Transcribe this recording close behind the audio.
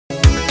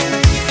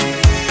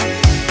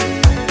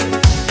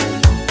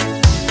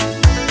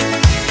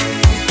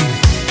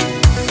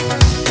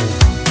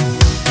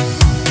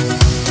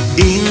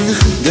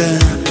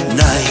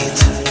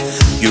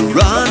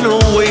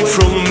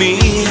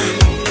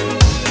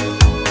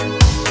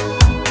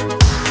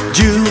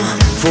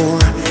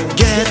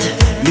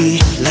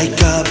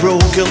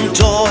broken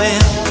toy.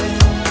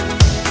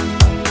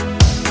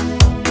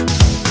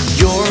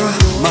 You're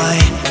my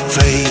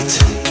fate,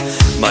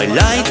 my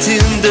light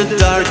in the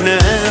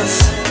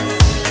darkness.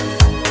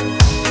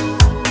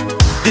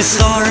 This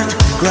heart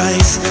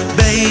cries,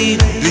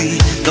 baby,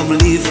 don't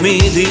leave me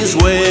this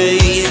way.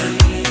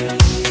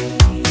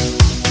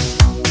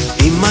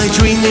 In my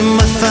dream, in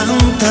my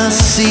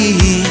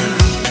fantasy,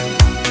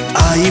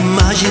 I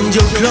imagine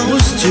you're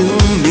close to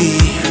me,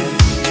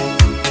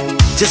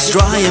 just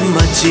drying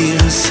my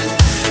tears,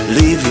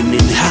 living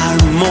in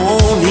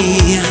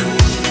harmony.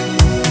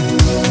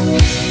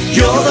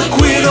 You're the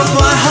queen of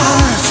my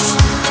heart,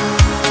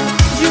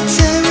 you're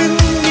tearing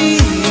me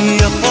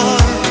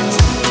apart.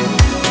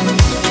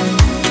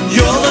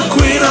 You're the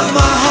queen of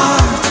my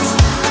heart,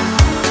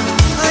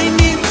 I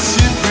need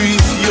to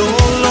breathe your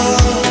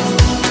love.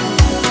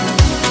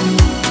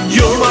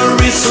 You're my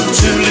reason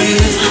to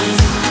live.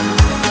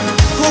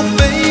 Oh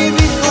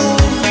baby,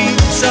 hold me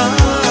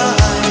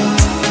tight.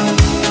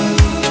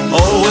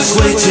 Always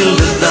wait till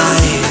the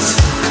night.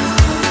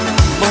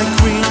 My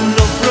queen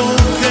of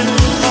broken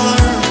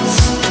hearts.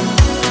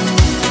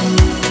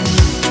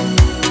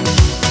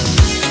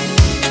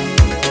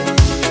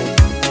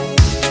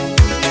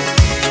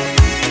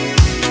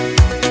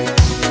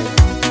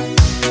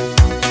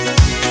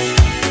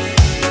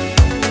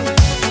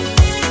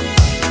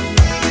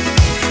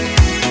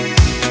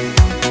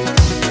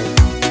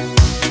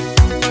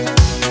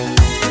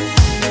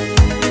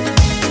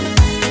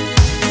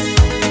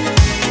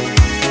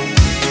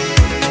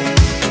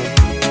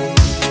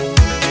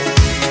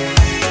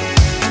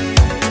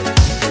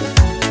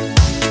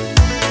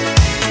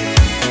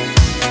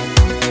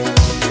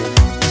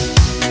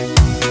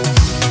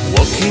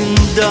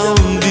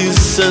 Down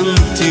these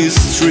empty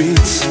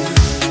streets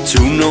to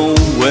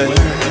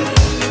nowhere,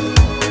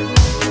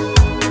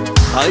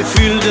 I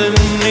feel the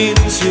need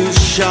to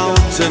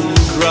shout and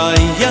cry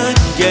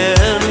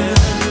again.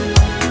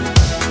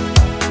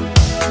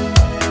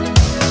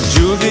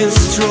 You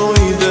destroy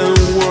the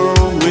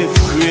world we've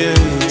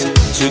created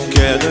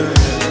together,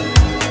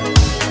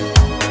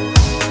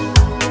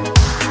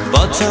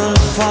 but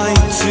I'll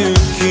fight to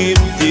keep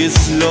this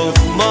love,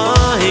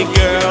 my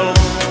girl.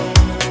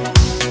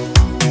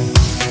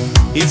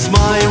 It's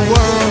my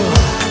world,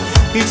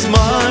 it's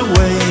my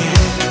way,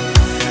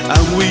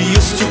 and we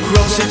used to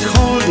cross it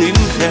holding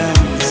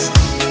hands.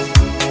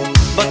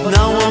 But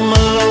now I'm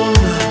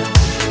alone,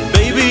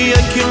 baby,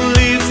 I can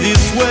live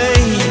this way.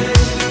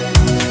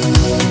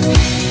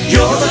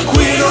 You're the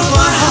queen of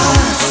my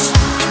heart,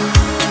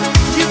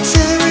 you're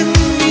tearing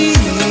me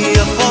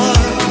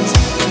apart.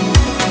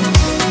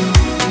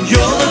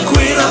 You're the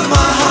queen of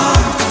my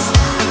heart,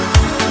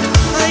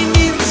 I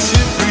need to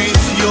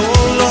breathe your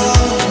love.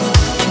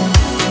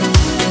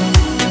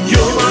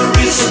 You're my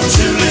reason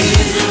to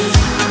live.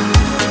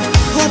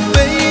 Oh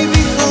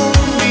baby, hold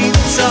me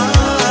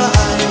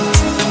tight.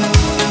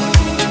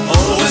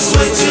 Always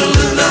wait till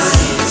the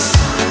night.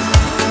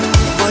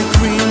 My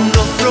queen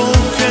of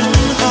broken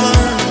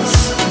hearts.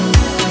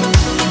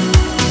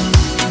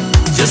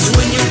 Just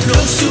when you're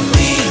close to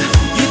me,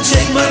 you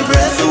take my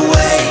breath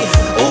away.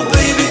 Oh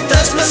baby,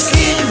 touch my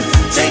skin,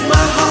 take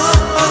my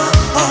heart.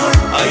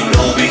 I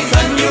know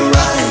behind your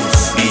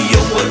eyes,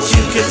 beyond what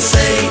you can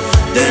say,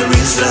 there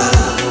is love.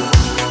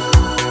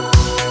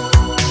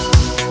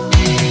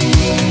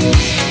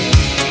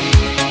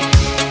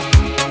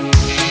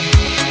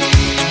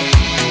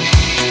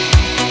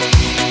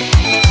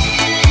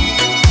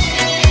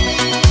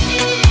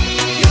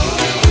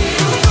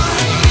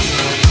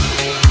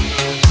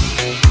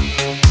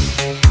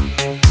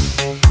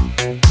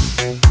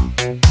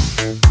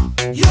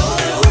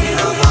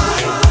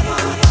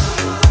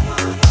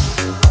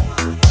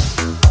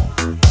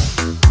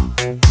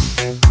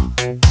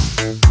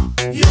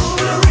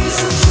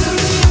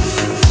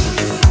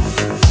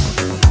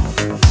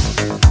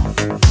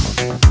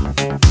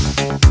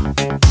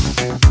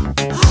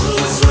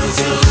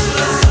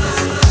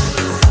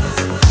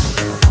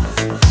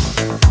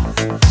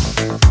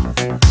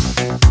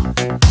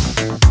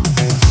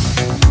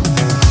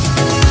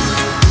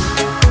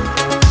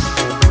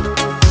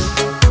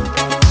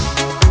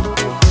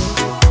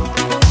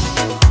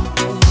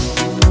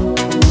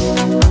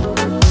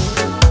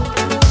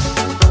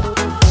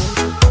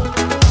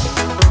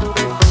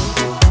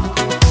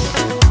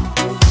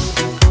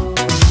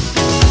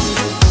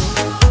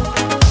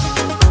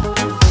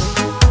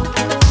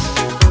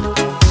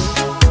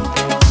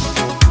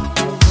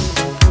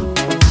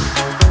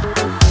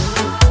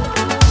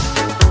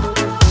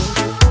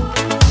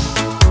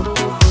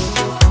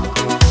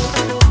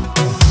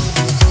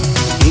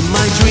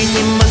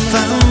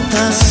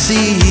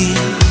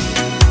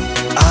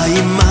 I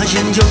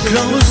imagine you're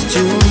close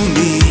to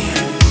me,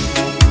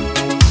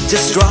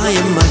 just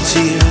drying my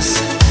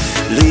tears,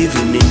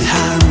 living in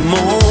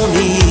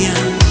harmony.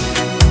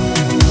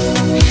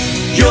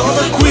 You're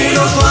the queen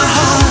of my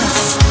heart.